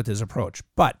don't agree with his approach,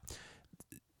 but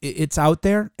it's out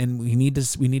there, and we need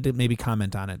to maybe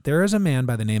comment on it. There is a man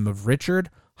by the name of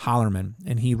Richard Hollerman,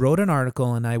 and he wrote an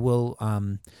article, and I will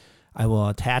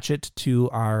attach it to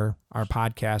our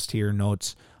podcast here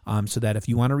notes, so that if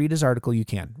you want to read his article, you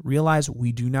can. Realize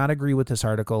we do not agree with this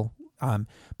article,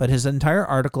 but his entire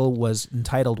article was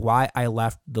entitled "Why I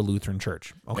Left the Lutheran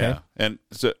Church." Okay, yeah. And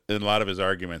so a lot of his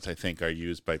arguments, I think, are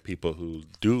used by people who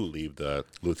do leave the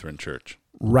Lutheran Church.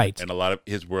 Right. And a lot of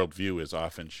his worldview is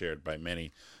often shared by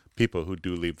many people who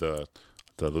do leave the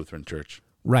Lutheran Church.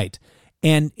 Right.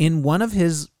 And in one of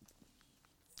his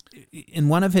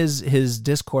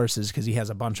discourses, because he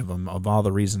has a bunch of them of all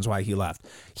the reasons why he left,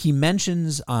 he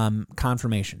mentions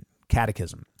confirmation,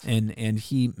 catechism, and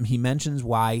he mentions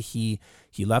why he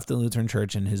left the Lutheran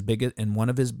Church, and one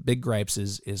of his big gripes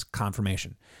is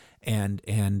confirmation and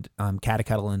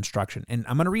catechetical instruction. And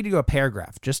I'm going to read you a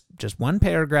paragraph, just one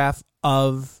paragraph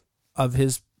of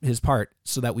his part,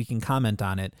 so that we can comment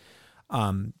on it,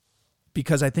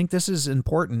 because I think this is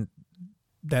important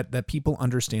that people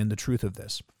understand the truth of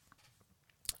this.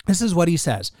 This is what he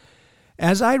says.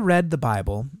 As I read the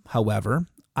Bible, however,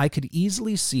 I could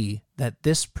easily see that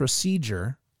this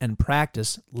procedure and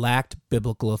practice lacked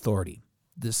biblical authority.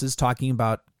 This is talking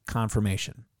about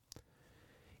confirmation.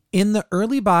 In the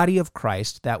early body of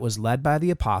Christ that was led by the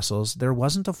apostles, there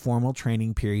wasn't a formal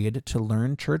training period to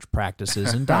learn church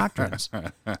practices and doctrines.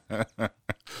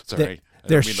 Sorry.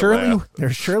 There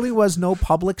surely was no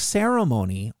public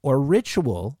ceremony or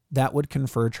ritual that would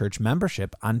confer church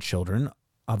membership on children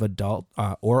of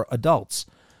adults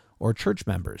or church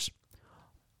members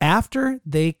after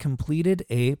they completed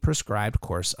a prescribed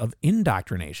course of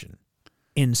indoctrination.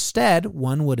 Instead,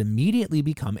 one would immediately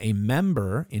become a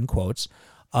member, in quotes,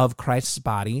 of Christ's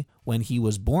body when he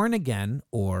was born again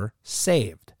or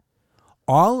saved.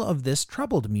 All of this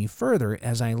troubled me further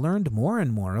as I learned more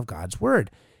and more of God's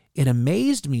word. It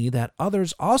amazed me that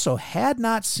others also had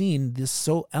not seen this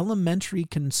so elementary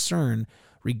concern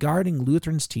regarding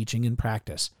Lutherans' teaching and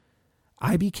practice.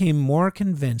 I became more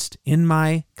convinced in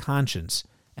my conscience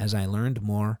as I learned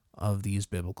more of these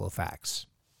biblical facts.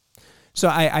 So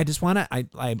I just want to,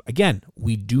 again,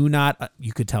 we do not,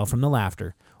 you could tell from the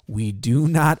laughter, we do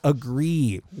not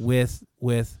agree with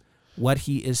what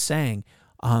he is saying.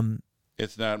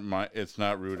 It's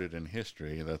not rooted in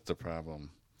history. That's the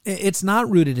problem. It's not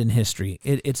rooted in history.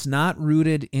 It's not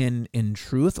rooted in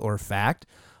truth or fact.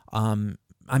 I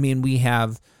mean, we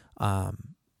have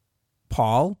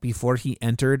Paul, before he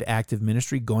entered active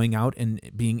ministry, going out and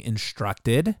being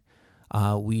instructed.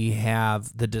 We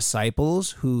have the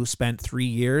disciples who spent 3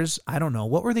 years. I don't know.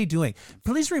 What were they doing?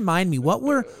 Please remind me. What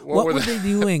were they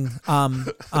doing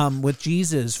with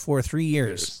Jesus for 3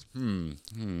 years? I'm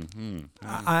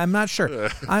not sure.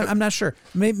 I'm not sure.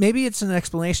 Maybe it's an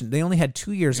explanation. They only had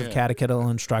 2 years of catechetical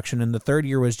instruction, and the third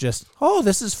year was just,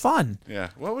 this is fun.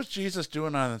 Yeah. What was Jesus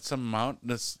doing on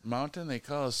this mountain? They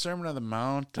call it Sermon on the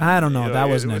Mount. I don't know. That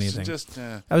wasn't anything.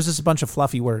 That was just a bunch of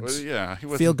fluffy words. Yeah.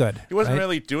 Feel good. He wasn't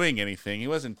really doing anything. He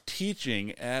wasn't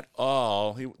teaching at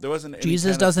all. There wasn't.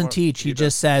 Jesus doesn't teach. He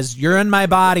just says, "You're in my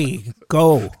body.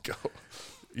 Go."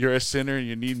 You're a sinner.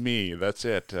 You need me. That's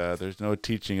it. There's no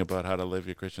teaching about how to live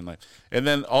your Christian life. And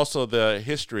then also the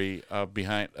history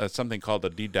behind something called the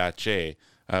Didache,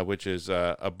 which is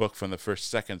a book from the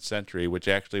 2nd century, which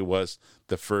actually was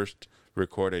the first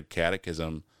recorded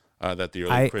catechism that the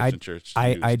early Christian church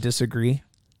used. I disagree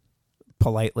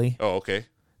politely. Oh, okay.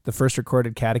 The first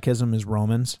recorded catechism is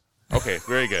Romans. Okay,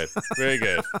 very good. Very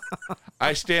good.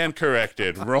 I stand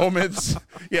corrected. Romans.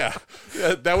 Yeah.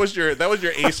 That was your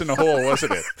ace in the hole,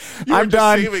 wasn't it? You were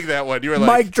just saving that one. You were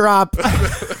like, mic drop.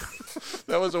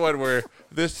 That was the one where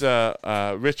this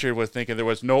Richard was thinking there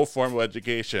was no formal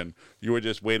education. You were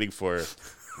just waiting for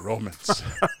Romans.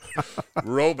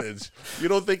 Romans. You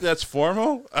don't think that's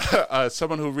formal?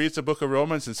 Someone who reads the book of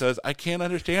Romans and says, I can't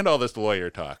understand all this lawyer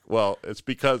talk. Well, it's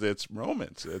because it's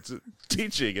Romans. It's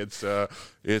teaching. It's what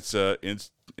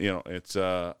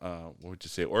would you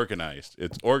say, organized.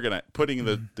 It's organized, putting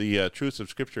the truths of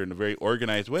Scripture in a very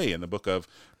organized way in the book of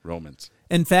Romans.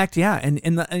 In fact, yeah, and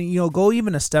go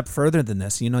even a step further than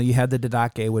this. You had the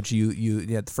Didache, which you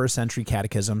had the 1st century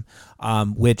catechism,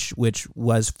 which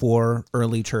was for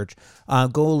early church.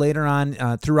 Go later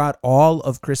on throughout all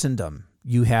of Christendom.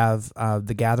 You have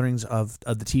the gatherings of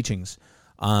the teachings.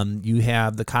 You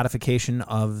have the codification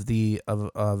of the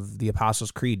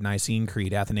Apostles' Creed, Nicene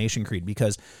Creed, Athanasian Creed,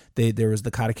 because there was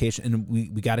the codification, and we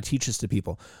got to teach this to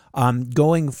people.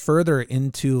 Going further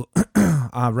into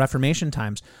Reformation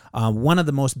times, one of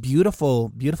the most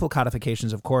beautiful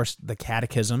codifications, of course, the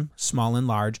Catechism, small and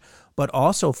large, but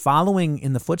also following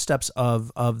in the footsteps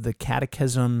of the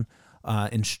Catechism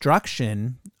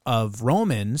instruction of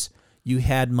Romans. You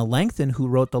had Melanchthon, who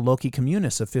wrote the Loci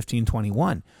Communis of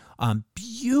 1521.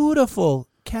 Beautiful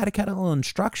catechetical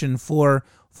instruction for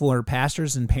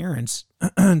pastors and parents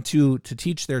to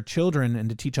teach their children and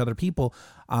to teach other people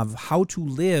of how to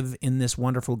live in this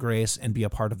wonderful grace and be a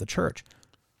part of the church.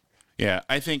 Yeah,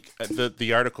 I think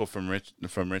the article from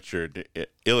Richard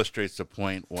illustrates the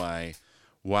point why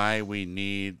we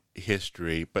need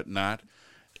history, but not.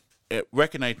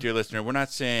 Recognize, dear listener, we're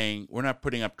not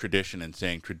putting up tradition and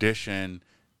saying tradition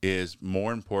is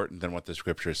more important than what the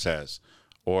Scripture says,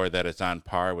 or that it's on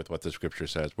par with what the Scripture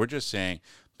says. We're just saying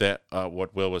that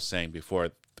what Will was saying before,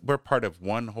 we're part of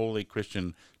one holy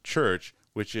Christian church,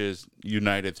 which is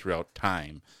united throughout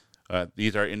time.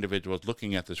 These are individuals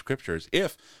looking at the Scriptures.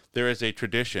 If there is a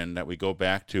tradition that we go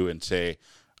back to and say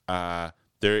there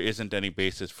isn't any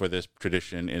basis for this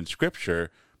tradition in Scripture,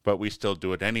 but we still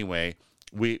do it anyway,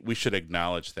 we should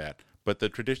acknowledge that. But the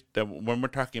tradition, when we're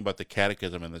talking about the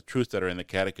catechism and the truths that are in the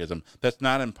catechism, that's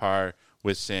not on par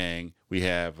with saying we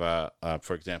have,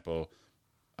 for example,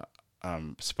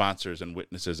 sponsors and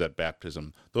witnesses at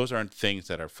baptism. Those aren't things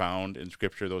that are found in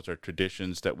Scripture. Those are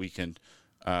traditions that we can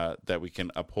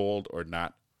uphold or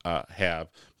not have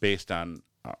based on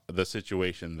the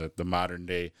situation, the modern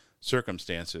day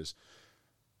circumstances.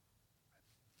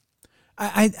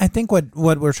 I think what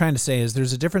we're trying to say is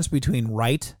there's a difference between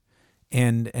right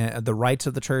and the rights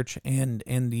of the church and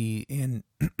the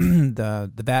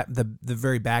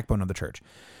very backbone of the church,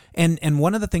 and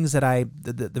one of the things that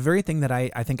the very thing that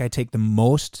I think I take the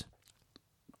most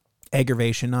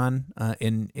aggravation on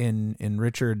in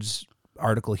Richard's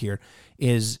article here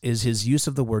is his use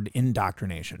of the word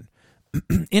indoctrination.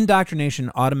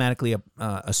 Indoctrination automatically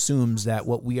assumes that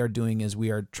what we are doing is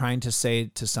we are trying to say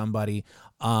to somebody,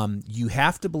 you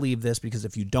have to believe this, because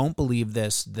if you don't believe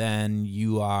this, then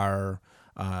you are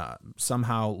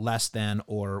somehow less than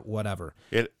or whatever.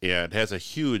 It has a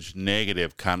huge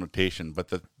negative connotation, but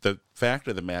the fact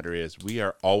of the matter is we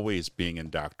are always being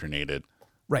indoctrinated.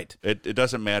 Right. It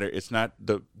doesn't matter. It's not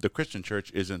the Christian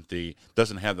church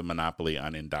doesn't have the monopoly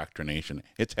on indoctrination.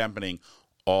 It's happening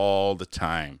all the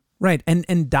time. Right.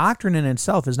 And doctrine in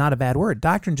itself is not a bad word.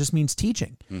 Doctrine just means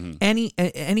teaching. Any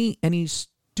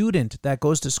student that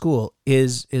goes to school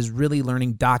is really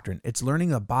learning doctrine. It's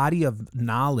learning a body of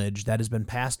knowledge that has been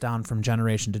passed down from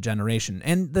generation to generation,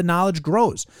 and the knowledge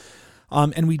grows.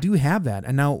 And we do have that.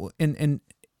 And now, and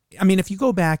I mean, if you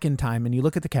go back in time and you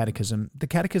look at the catechism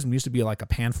used to be like a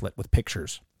pamphlet with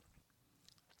pictures.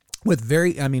 Yes,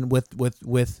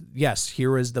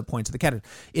 here is the points of the catechism.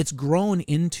 It's grown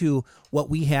into what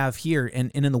we have here and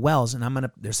in the Wells,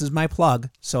 and this is my plug.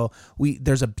 So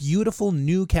there's a beautiful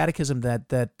new catechism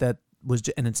that was,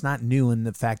 and it's not new in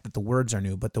the fact that the words are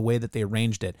new, but the way that they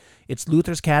arranged it. It's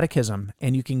Luther's Catechism,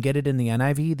 and you can get it in the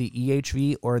NIV, the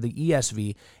EHV, or the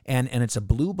ESV, and it's a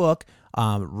blue book,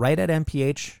 right at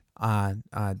mph.net,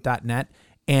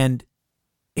 and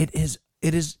it is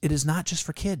not just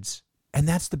for kids. And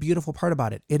that's the beautiful part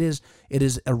about it. It is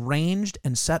arranged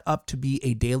and set up to be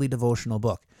a daily devotional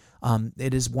book.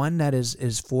 It is one that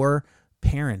is for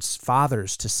parents,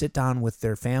 fathers, to sit down with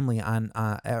their family on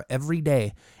every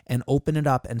day and open it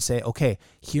up and say, okay,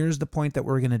 here's the point that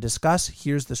we're going to discuss.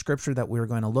 Here's the scripture that we're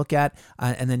going to look at,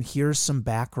 and then here's some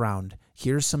background.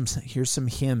 Here's some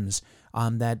hymns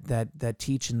that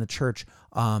teach in the church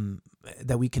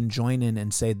that we can join in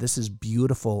and say this is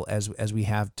beautiful as we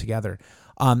have together.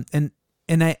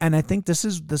 And I think this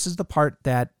is the part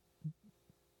that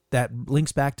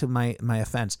links back to my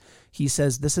offense. He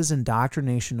says this is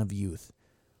indoctrination of youth,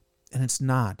 and it's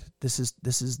not. This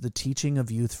is the teaching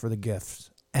of youth for the gifts,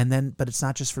 but it's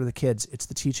not just for the kids. It's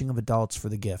the teaching of adults for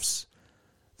the gifts,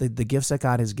 the gifts that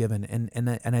God has given. And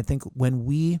I think when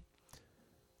we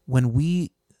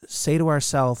say to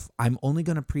ourselves, I'm only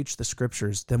going to preach the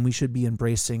scriptures, then we should be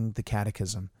embracing the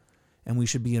catechism, and we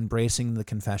should be embracing the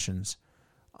confessions.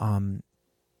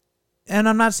 And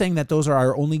I'm not saying that those are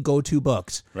our only go-to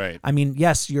books. Right. I mean,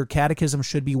 yes, your catechism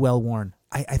should be well-worn.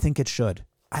 I think it should.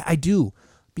 I do,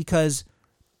 because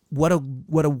what a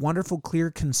wonderful, clear,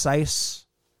 concise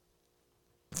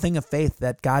thing of faith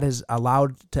that God has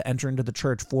allowed to enter into the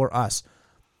church for us.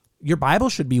 Your Bible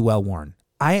should be well-worn.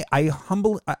 I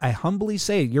humbly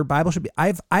say your Bible should be.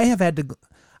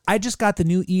 I just got the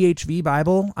new EHV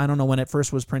Bible. I don't know when it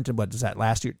first was printed. What was that,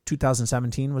 last year?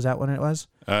 2017? Was that when it was?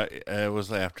 It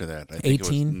was after that. I think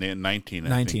 18? It was 19.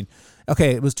 19.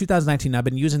 Okay, it was 2019. I've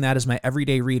been using that as my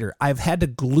everyday reader. I've had to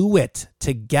glue it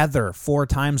together 4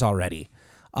 times already.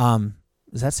 Does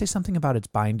that say something about its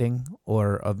binding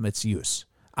or of its use?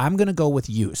 I'm going to go with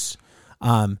use.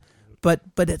 But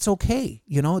it's okay.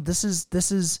 You know,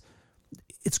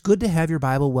 it's good to have your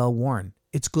Bible well worn.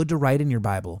 It's good to write in your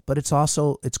Bible, but it's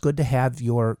good to have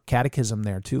your catechism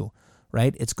there too,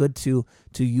 right? It's good to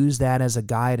use that as a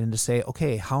guide and to say,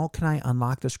 okay, how can I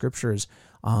unlock the scriptures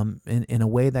in a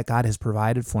way that God has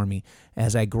provided for me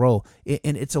as I grow?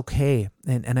 And it's okay.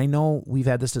 And I know we've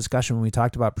had this discussion when we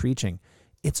talked about preaching.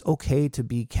 It's okay to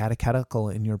be catechetical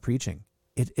in your preaching.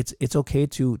 It's okay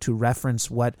to reference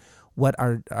what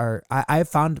I have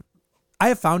found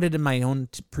it in my own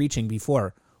preaching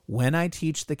before. When I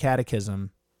teach the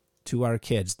catechism to our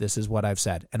kids, this is what I've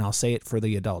said, and I'll say it for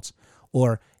the adults.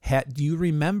 Or do you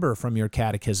remember from your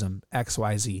catechism X,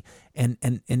 Y, Z? And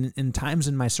in times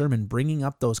in my sermon, bringing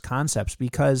up those concepts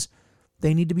because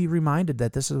they need to be reminded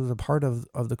that this is a part of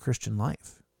the Christian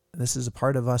life. This is a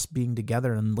part of us being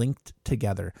together and linked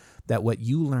together, that what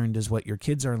you learned is what your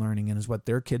kids are learning and is what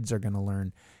their kids are going to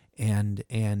learn. And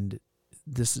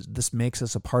this makes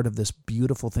us a part of this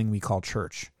beautiful thing we call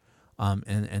church.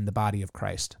 And the body of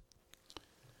Christ.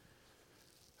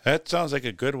 That sounds like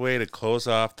a good way to close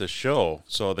off the show.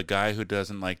 So the guy who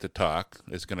doesn't like to talk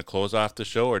is going to close off the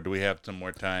show, or do we have some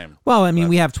more time? Well, I mean,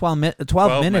 we have 12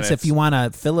 minutes if you want to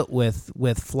fill it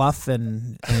with fluff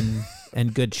and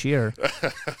good cheer.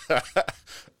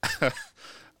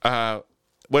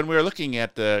 When we're looking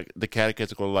at the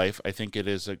catechetical life, I think it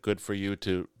is good for you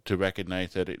to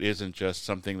recognize that it isn't just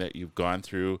something that you've gone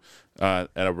through at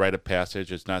a rite of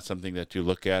passage. It's not something that you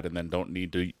look at and then don't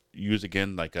need to use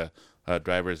again like a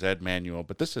driver's ed manual.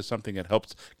 But this is something that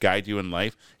helps guide you in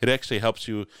life. It actually helps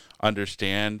you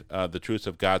understand the truths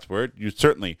of God's Word. You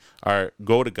certainly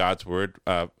go to God's Word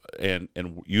and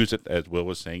use it, as Will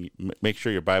was saying. Make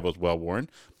sure your Bible is well worn.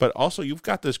 But also, you've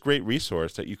got this great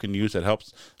resource that you can use that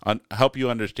helps help you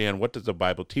understand what does the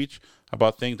Bible teach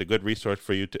about things. A good resource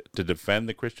for you to defend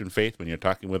the Christian faith when you're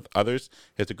talking with others.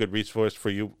 It's a good resource for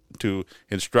you to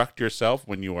instruct yourself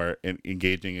when you are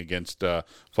engaging against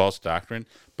false doctrine.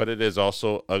 But it is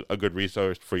also a good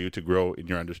resource for you to grow in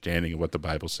your understanding of what the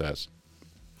Bible says.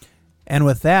 And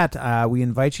with that, we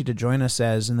invite you to join us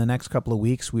as in the next couple of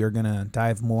weeks, we are going to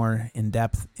dive more in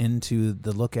depth into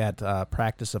the look at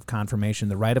practice of confirmation,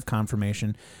 the rite of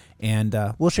confirmation. And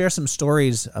we'll share some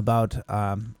stories about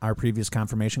our previous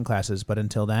confirmation classes. But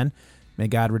until then, may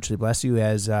God richly bless you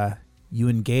as you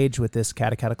engage with this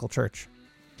Catechetical Church.